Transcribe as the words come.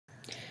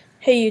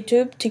Hey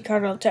YouTube,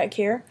 tcottareltech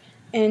here,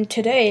 and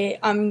today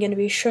I'm going to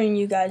be showing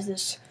you guys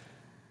this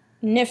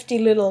nifty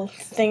little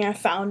thing I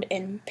found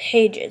in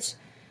Pages.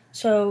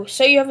 So,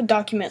 say you have a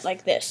document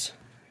like this,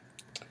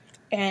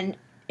 and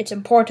it's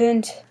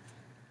important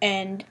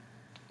and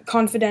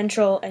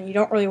confidential, and you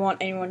don't really want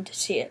anyone to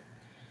see it.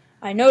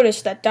 I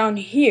noticed that down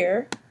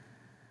here,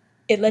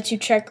 it lets you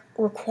check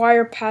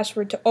require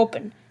password to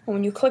open, and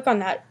when you click on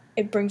that,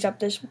 it brings up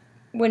this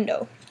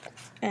window,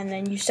 and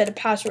then you set a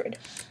password.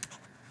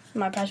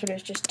 My password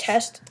is just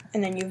test,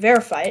 and then you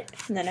verify it,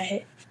 and then I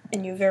hit,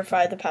 and you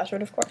verify the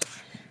password, of course.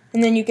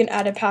 And then you can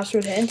add a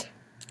password hint.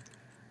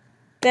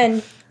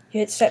 Then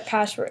you hit set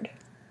password.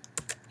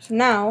 So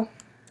now,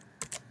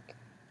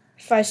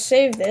 if I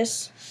save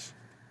this,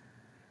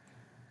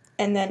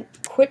 and then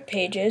quit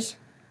Pages,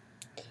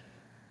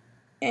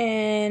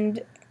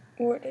 and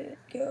where did it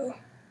go?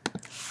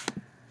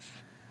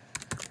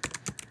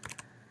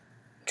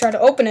 Try to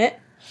open it.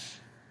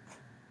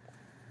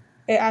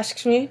 It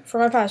asks me for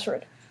my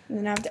password. And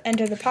then I have to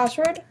enter the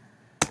password,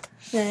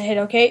 and then I hit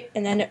OK,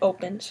 and then it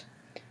opens.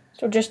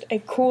 So just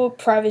a cool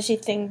privacy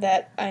thing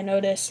that I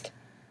noticed,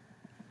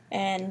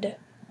 and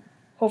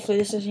hopefully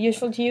this is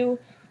useful to you.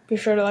 Be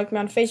sure to like me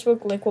on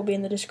Facebook, link will be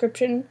in the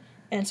description,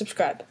 and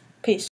subscribe. Peace.